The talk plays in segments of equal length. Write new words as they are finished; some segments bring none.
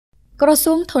ក្រ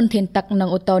សួងធនធានទឹកនិង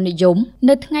អូតូនិយម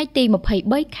នៅថ្ងៃទី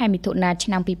23ខែមិថុនាឆ្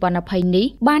នាំ2020នេះ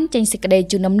បានចេញសេចក្តី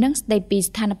ជូនដំណឹងស្តីពី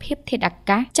ស្ថានភាពធាតុអា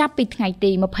កាសចាប់ពីថ្ងៃ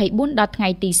ទី24ដល់ថ្ងៃ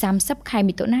ទី30ខែ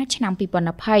មិថុនាឆ្នាំ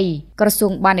2020ក្រសួ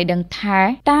ងបានឲ្យដឹងថា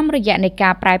តាមរយៈនៃកា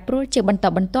រប្រែប្រួលជាបន្ត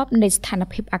បន្ទាប់នៃស្ថាន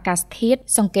ភាពអាកាសធាតុ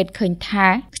សង្កេតឃើញថា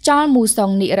ខ្យល់មូសុង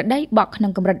និរដីបក់ក្នុ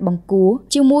ងកម្រិតបង្គួរ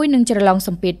ជាមួយនឹងច្រឡងស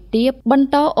ម្ពាធទាបបន្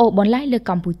តអូសបន្លាយលើ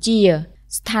កម្ពុជា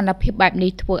ស្ថានភាពបែប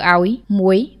នេះធ្វើឲ្យ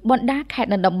1បណ្ដាខេត្ត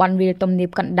នៅតំបន់វាលទំនាប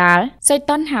កណ្ដាលសី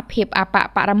តុណ្ហភាពអប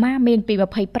បរមាមានពី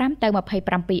25ទៅ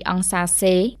27អង្សា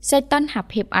សេសីតុណ្ហ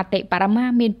ភាពអតិបរមា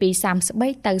មានពី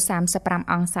33ទៅ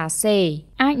35អង្សាសេ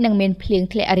អាចនឹងមានភ្លៀង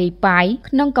ធ្លាក់រាយប៉ាយ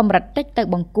ក្នុងកម្រិតតិចទៅ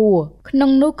បង្គួរក្នុង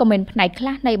នោះក៏មានផ្នែកខ្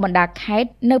លះនៃបណ្ដាខេត្ត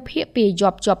នៅភាគពាយ័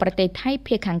ព្យជាប់ប្រទេសថៃ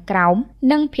ភាគខាងក្រោម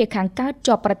និងភាគខាងកើត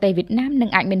ជាប់ប្រទេសវៀតណាមនឹង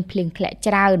អាចមានភ្លៀងធ្លាក់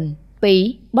ច្រើន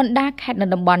2បណ្ដាខេត្តនៅ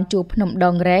តំបន់ជួរភ្នំដ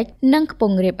ងរែកនិងខ្ព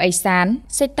ង់រាបឦសាន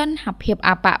សីតុណ្ហភាព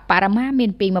អបបរមាមា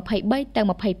នពី23ទៅ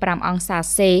25អង្សា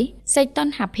សេសីតុ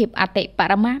ណ្ហភាពអតិប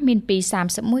រមាមានពី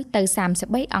31ទៅ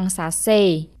33អង្សាសេ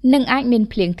និងអាចមាន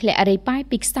ភ្លៀងធ្លាក់រាយប៉ាយ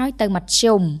ពីខ្សោយទៅមធ្យ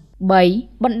ម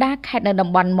3បណ្ដាខេត្តនៅតំ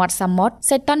បន់មាត់សមុទ្រ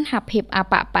សីតុណ្ហភាពអ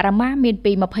បបរមាមាន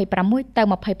ពី26ទៅ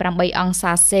28អង្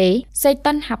សាសេសី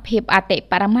តុណ្ហភាពអតិ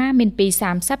បរមាមានពី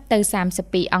30ទៅ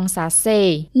32អង្សាសេ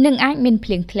និងអាចមានភ្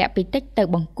លៀងធ្លាក់ពីតិចទៅ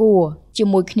បង្គួរជា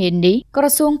មួយគ្នានេះក្រ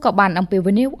សួងក៏បានអំពាវ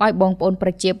នាវឲ្យបងប្អូនប្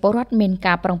រជាពលរដ្ឋមាន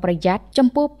ការប្រុងប្រយ័ត្នចំ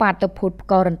ពោះបាតុភូតផ្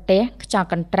គររន្ទះខ្យល់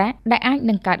កន្ត្រាក់ដែលអាច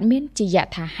នឹងកើតមានជាយ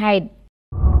ថាហេតុ